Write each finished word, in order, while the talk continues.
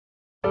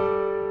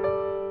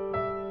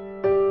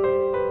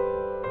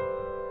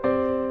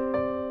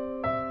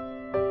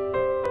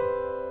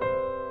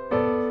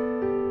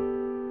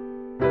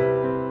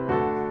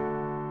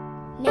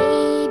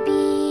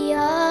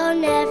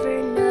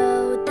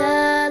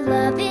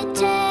love it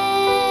takes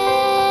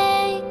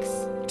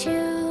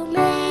to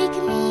make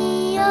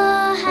me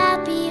a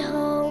happy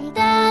home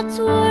that's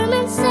warm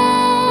and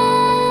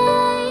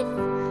safe.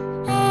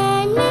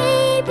 And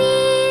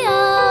maybe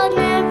I'll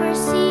never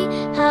see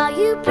how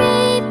you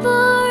pray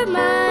for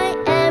my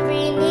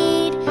every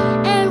need,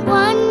 and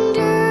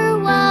wonder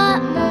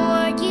what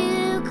more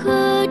you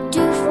could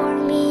do for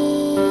me.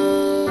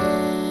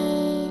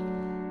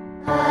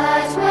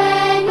 But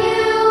when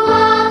you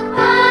walk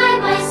by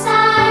my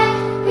side,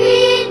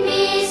 read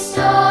me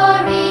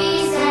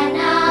stories at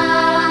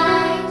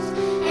night,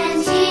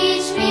 and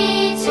teach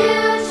me to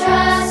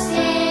trust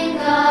in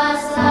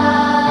God's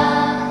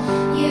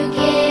love. You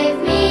give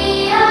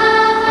me a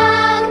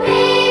hug,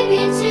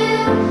 maybe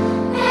too,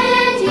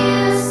 and you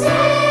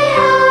say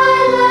I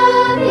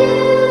love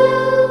you,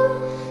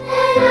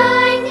 and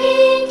I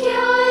think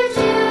you're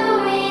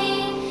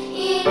doing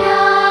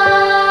enough.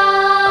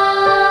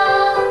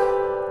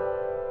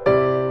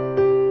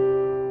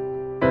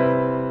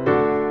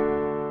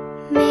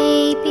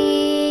 Maybe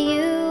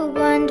you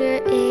wonder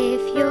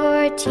if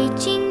you're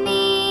teaching me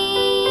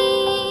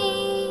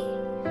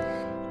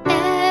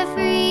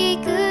every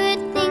good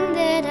thing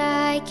that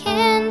I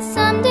can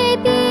someday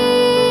be.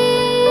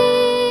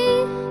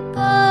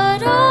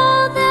 But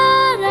all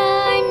that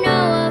I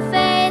know of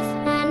faith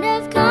and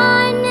of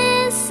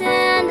kindness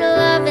and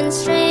love and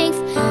strength,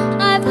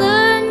 I've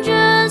learned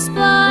just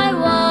by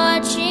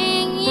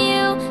watching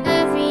you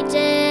every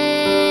day.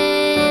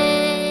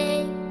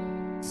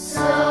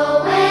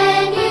 So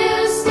when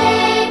you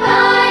stay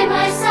by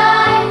my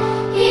side,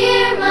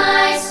 hear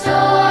my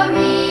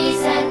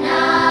stories at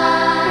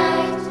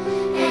night,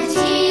 and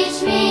teach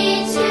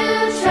me to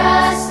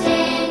trust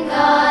in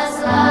God's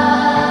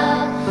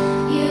love.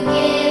 You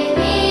give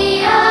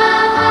me a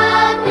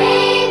hug,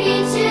 maybe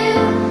too,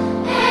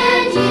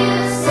 and you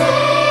say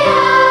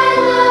I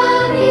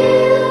love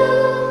you,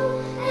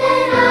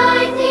 and I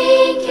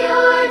think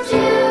you're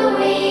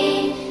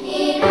doing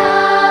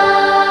enough.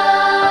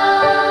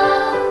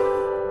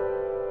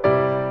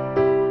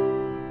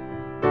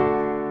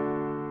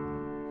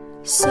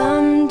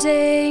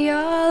 Someday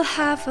I'll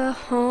have a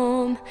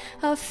home,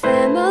 a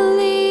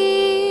family,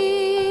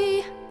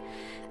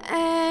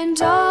 and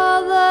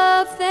I'll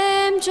love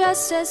them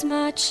just as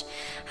much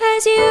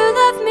as you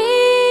love me.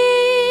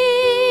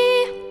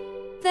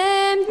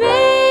 Then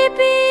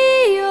maybe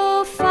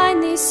you'll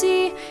finally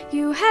see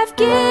you have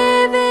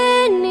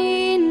given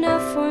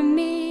enough for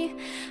me,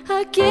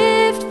 a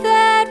gift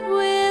that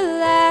will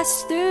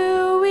last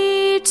through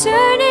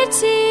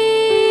eternity.